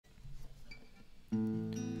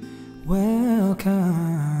Welcome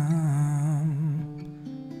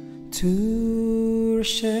to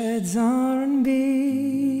Rashed's R&B,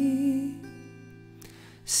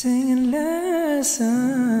 singing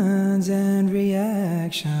lessons and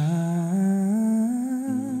reactions.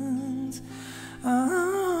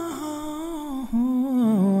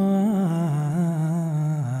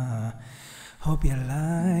 Hope you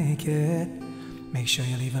like it. Make sure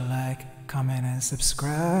you leave a like, comment, and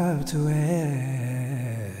subscribe to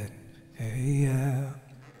it. Hey,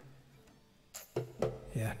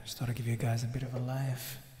 yeah, just thought I'd give you guys a bit of a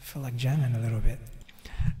life. Feel like jamming a little bit.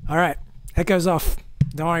 All right, echo's off.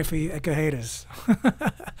 Don't worry for you echo haters.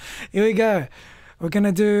 Here we go. We're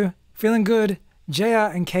gonna do Feeling Good,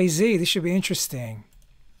 Jaya and KZ. This should be interesting.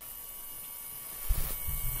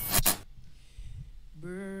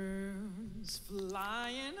 Birds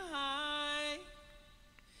flying high,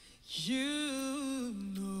 you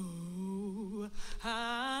know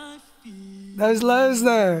how I feel. Those lows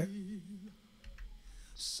though.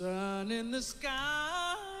 Sun in the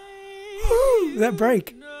sky. Woo, that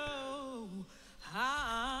break.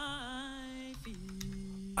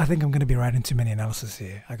 I think I'm going to be writing too many analysis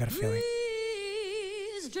here. I got a feeling.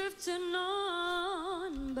 Drifting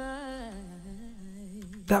on by.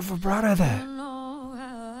 That vibrato there.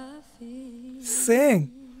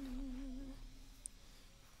 Sing.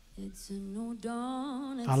 It's a new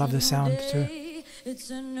dawn. I love the sound too. It's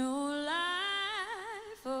a new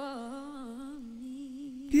life for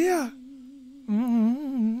me. Yeah.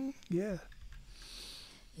 Yeah.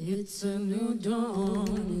 It's a new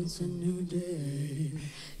dawn, it's a new day,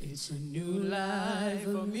 it's a new life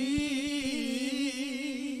for me.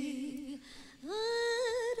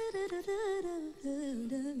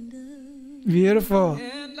 Beautiful.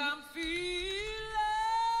 And I'm feeling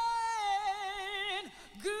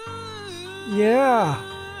good. Yeah.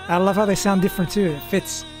 I love how they sound different too. It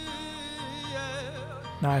fits.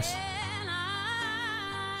 Nice.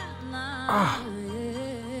 Ah.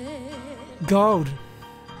 Gold.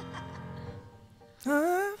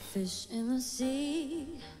 Fish in the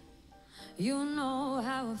sea, you know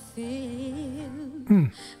how I feel.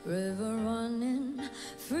 River running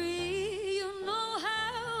free, you know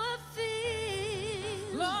how I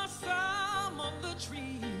feel. Blossom on the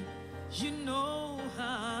tree, you know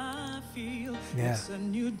how I feel. Yeah. It's a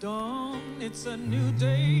new dawn, it's a new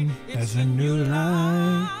day, There's a new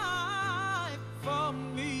life for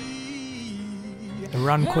me. The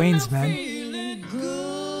Run Queens, man.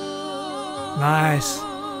 Nice.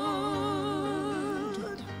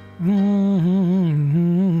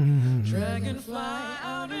 Dragonfly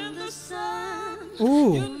out in the sun.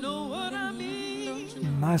 Ooh. You know what I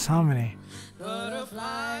mean. Nice harmony.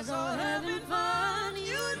 Butterflies are having fun.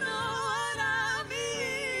 You know what I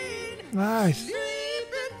mean. Nice.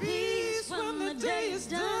 Sleep in peace when the day is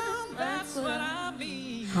done. That's what I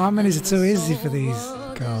mean. Harmonies are too easy for these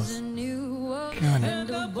girls. Killing it. And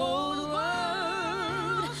a bold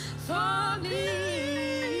world for me.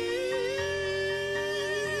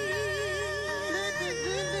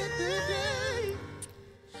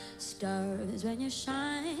 Stars when you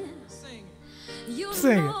shine, you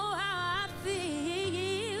Sing it. know how I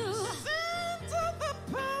feel. Sing to the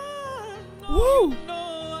pine, Woo! you know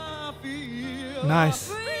how I feel. Nice.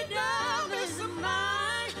 Freedom is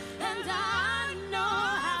mine, and I know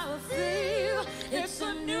how I feel. It's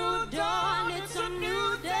a new dawn, it's a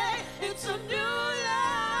new day, it's a new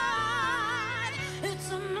light. It's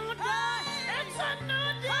a new day, it's a new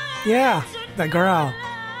day. Yeah, that growl.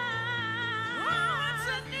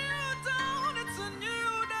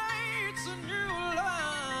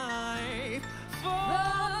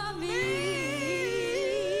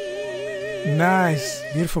 Nice,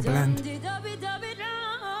 beautiful blend.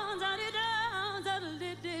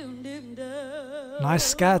 Nice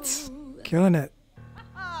scats, killing it.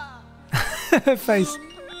 Face.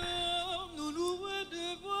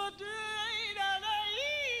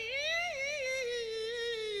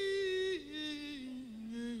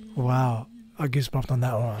 Wow, I goosebumped on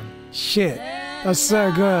that one. Shit, that's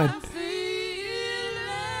so good.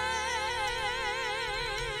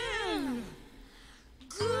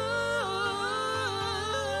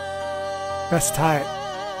 That's tight.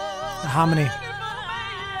 The harmony.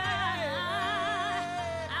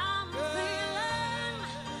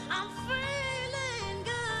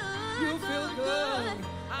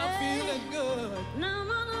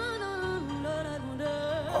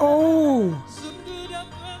 Oh!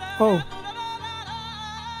 Oh!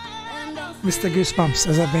 Mr. Goosebumps,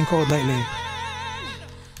 as I've been called lately.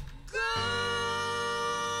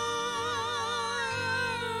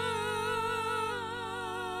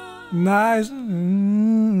 Nice.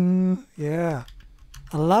 Yeah.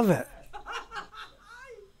 I love it.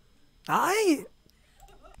 I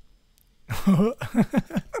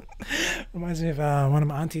reminds me of one of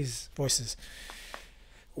my auntie's voices.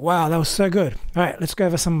 Wow, that was so good. All right, let's go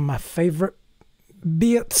over some of my favorite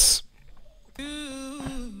beats.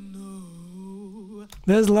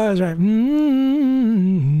 There's lows, right?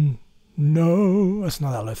 No, that's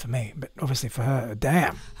not that low for me, but obviously for her,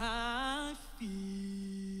 damn.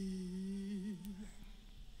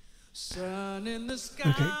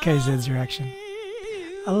 Look at KZ's reaction.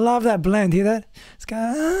 I love that blend. Hear that?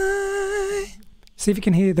 Sky. See if you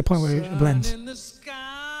can hear the point where it blends. You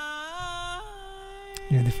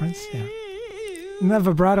know the difference? Yeah. And that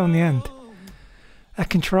vibrato on the end. That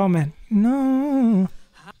control, man. No.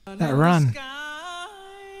 That run.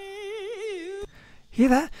 Hear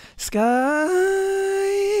that? Sky.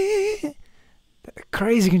 That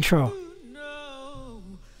crazy control.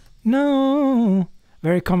 No.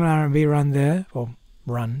 Very common R&B run there. Well,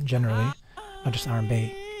 run generally. Not just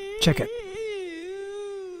R&B. Check it.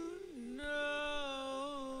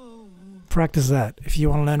 Practice that if you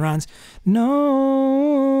want to learn runs.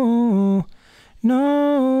 No.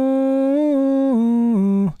 No.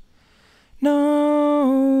 No.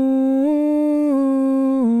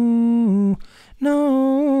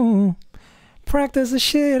 No. Practice the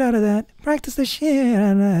shit out of that. Practice the shit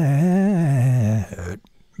out of that.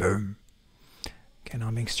 Boom. Okay, now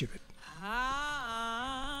I'm being stupid.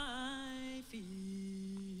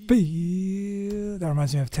 Feel. That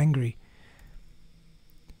reminds me of Tengri.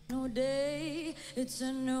 No day, it's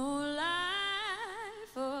a new life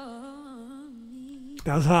for me.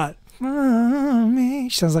 That was hot. For me.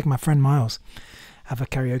 She sounds like my friend Miles. I have a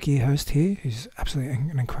karaoke host here who's absolutely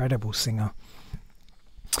an incredible singer.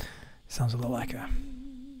 Sounds a lot like her.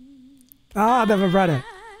 Ah, the vibrato.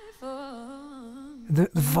 The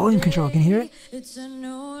volume control, can you hear it? It's a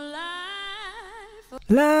new life.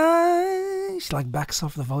 She like backs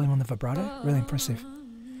off the volume on the vibrato. Really impressive.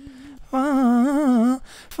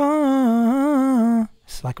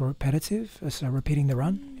 It's like repetitive. It's repeating the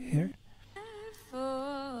run here.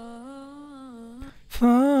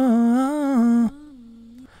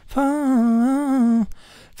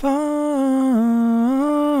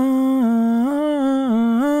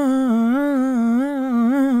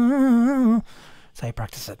 So you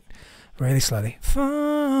practice it really slowly. For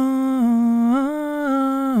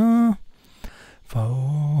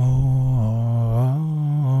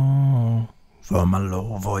my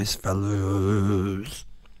low voice fellows.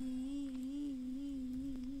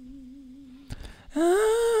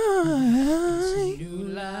 It's a new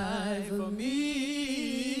life for me.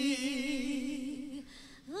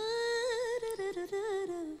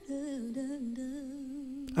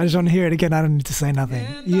 I just want to hear it again. I don't need to say nothing.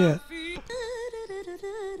 Yeah.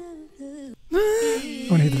 I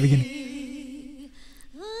want to hear the beginning.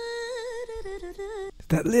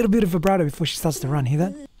 That little bit of vibrato before she starts to run. Hear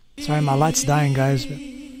that? Sorry, my light's dying, guys. But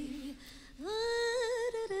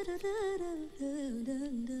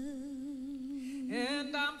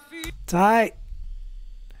tight.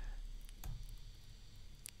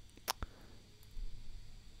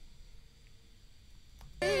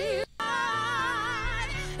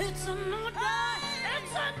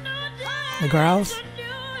 The growls.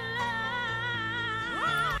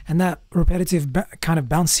 And that repetitive kind of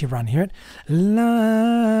bouncy run. Hear it? La,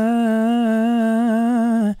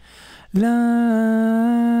 la.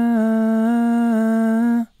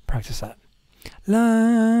 Practice that.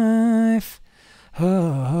 Life.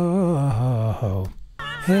 Ho, ho, ho, ho.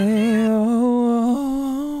 Hey,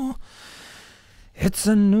 oh, oh. It's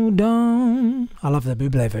a new dawn. I love the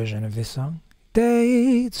Bublé version of this song.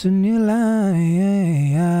 Day, it's a new life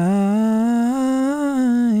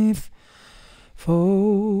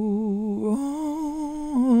for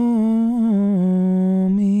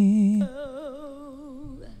me.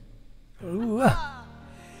 Ooh.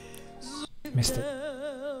 Missed it.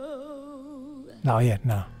 No, yeah,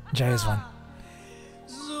 no. Jaya's one.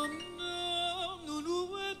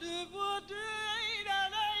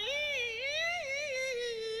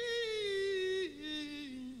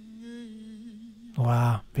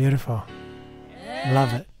 Wow, beautiful.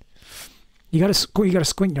 Love it. You gotta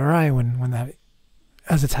squint your eye when that,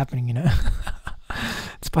 as it's happening, you know.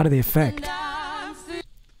 It's part of the effect.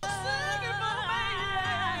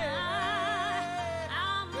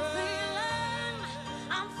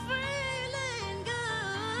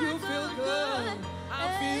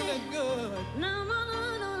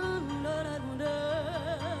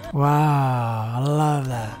 Wow, I love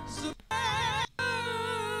that.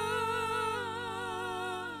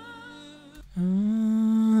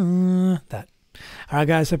 That. Alright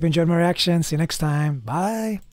guys, hope you enjoyed my reaction. See you next time. Bye.